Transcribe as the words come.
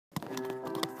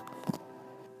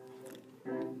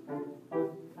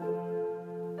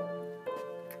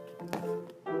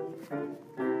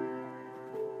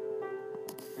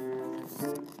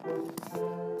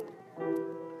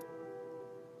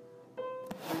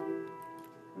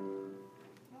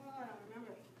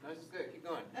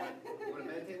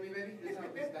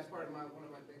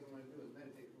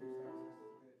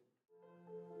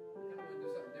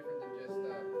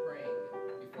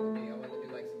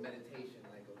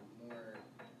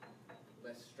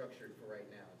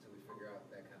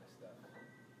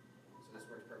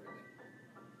works perfectly.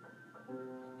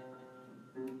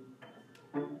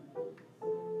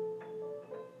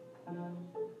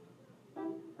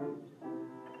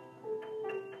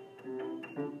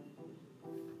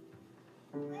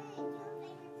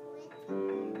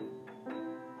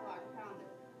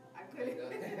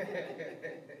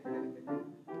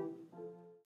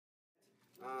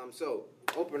 So,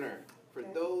 opener. For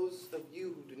those of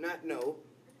you who do not know,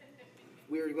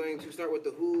 we are going to start with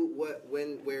the who, what,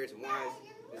 when, where's, and why's.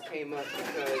 This came up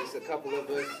because a couple of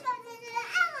us...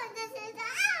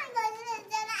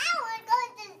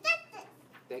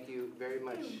 Thank you very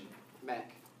much,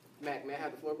 Mac. Mac, may I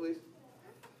have the floor, please?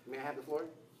 May I have the floor?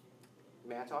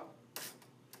 May I talk?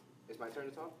 It's my turn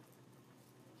to talk?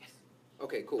 Yes.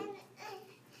 Okay, cool.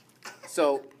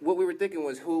 So what we were thinking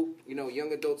was who,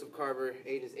 young adults of Carver,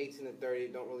 ages 18 to 30,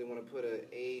 don't really want to put an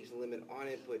age limit on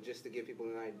it, but just to give people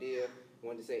an idea, I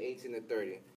wanted to say 18 to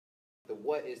 30. The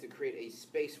what is to create a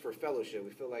space for fellowship.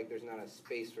 We feel like there's not a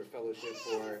space for fellowship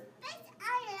for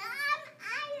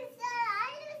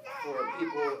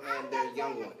people and their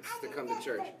young ones to come to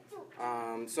church.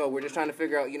 So we're just trying to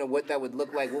figure out, what that would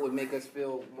look like, what would make us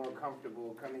feel more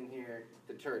comfortable coming here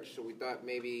to church. So we thought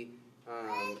maybe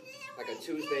like a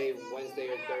Tuesday, Wednesday,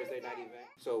 or Thursday night event.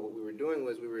 So what we were doing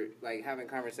was we were like having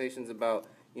conversations about,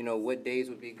 what days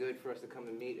would be good for us to come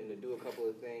and meet and to do a couple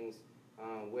of things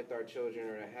with our children,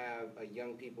 or to have a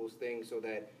young people's thing so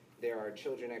that there are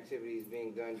children activities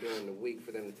being done during the week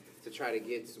for them to try to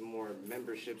get some more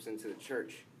memberships into the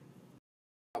church.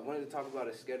 I wanted to talk about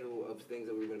a schedule of things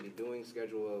that we were going to be doing,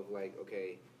 schedule of like,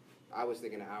 okay, I was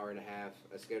thinking an hour and a half,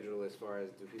 a schedule as far as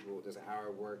does an hour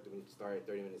work, do we need to start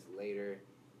 30 minutes later,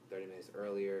 30 minutes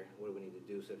earlier, what do we need to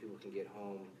do so that people can get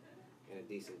home in a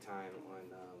decent time on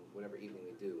whatever evening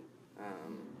we do.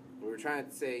 We were trying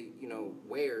to say,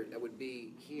 where that would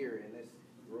be here in this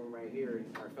room right here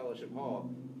in our fellowship hall.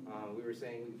 We were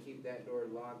saying we keep that door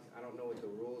locked. I don't know what the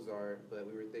rules are, but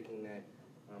we were thinking that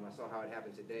I saw how it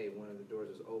happened today. One of the doors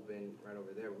was open right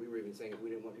over there. We were even saying if we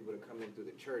didn't want people to come in through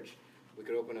the church, we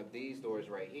could open up these doors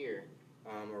right here,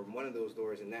 or one of those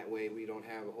doors, and that way we don't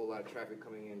have a whole lot of traffic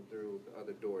coming in through the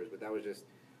other doors. But that was just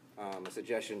a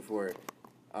suggestion for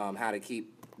how to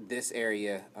keep this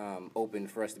area open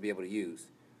for us to be able to use.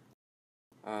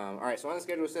 All right, so on the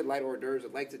schedule it said light hors d'oeuvres.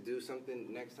 I'd like to do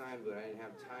something next time, but I didn't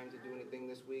have time to do anything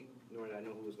this week, nor did I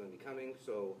know who was going to be coming.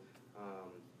 So,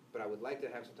 but I would like to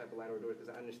have some type of light hors d'oeuvres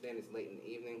because I understand it's late in the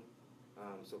evening.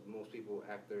 So most people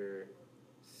after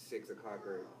 6 o'clock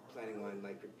are planning on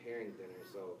like preparing dinner.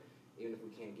 So even if we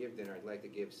can't give dinner, I'd like to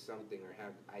give something or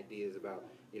have ideas about,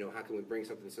 how can we bring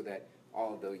something so that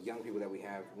all of the young people that we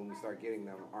have, when we start getting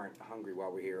them, aren't hungry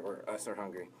while we're here, or us are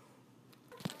hungry.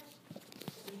 Is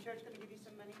the church going to give you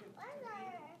some money to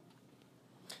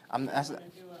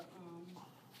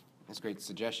That's a great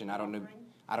suggestion. I don't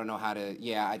know how to.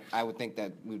 Yeah, I would think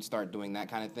that we would start doing that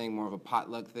kind of thing, more of a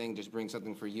potluck thing. Just bring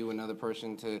something for you, another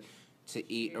person to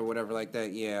eat or whatever like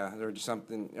that. Yeah, or just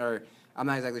something. Or I'm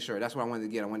not exactly sure. That's what I wanted to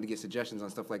get. I wanted to get suggestions on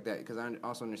stuff like that because I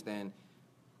also understand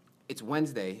it's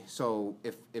Wednesday. So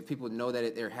if people know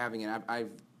that they're having it,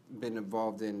 I've been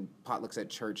involved in potlucks at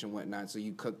church and whatnot. So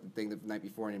you cook the thing the night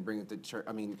before and then bring it to church.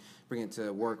 Bring it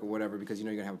to work or whatever because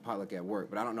you're gonna have a potluck at work.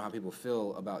 But I don't know how people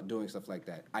feel about doing stuff like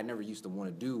that. I never used to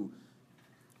want to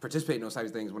participate in those types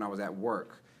of things when I was at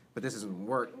work. But this isn't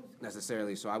work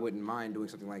necessarily, so I wouldn't mind doing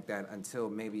something like that until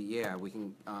maybe we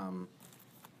can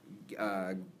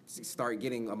start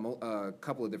getting a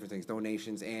couple of different things,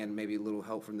 donations and maybe a little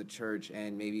help from the church,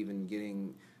 and maybe even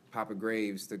getting Papa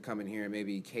Graves to come in here and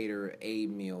maybe cater a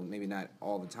meal, maybe not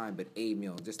all the time, but a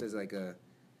meal, just as like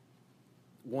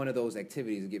one of those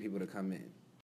activities to get people to come in.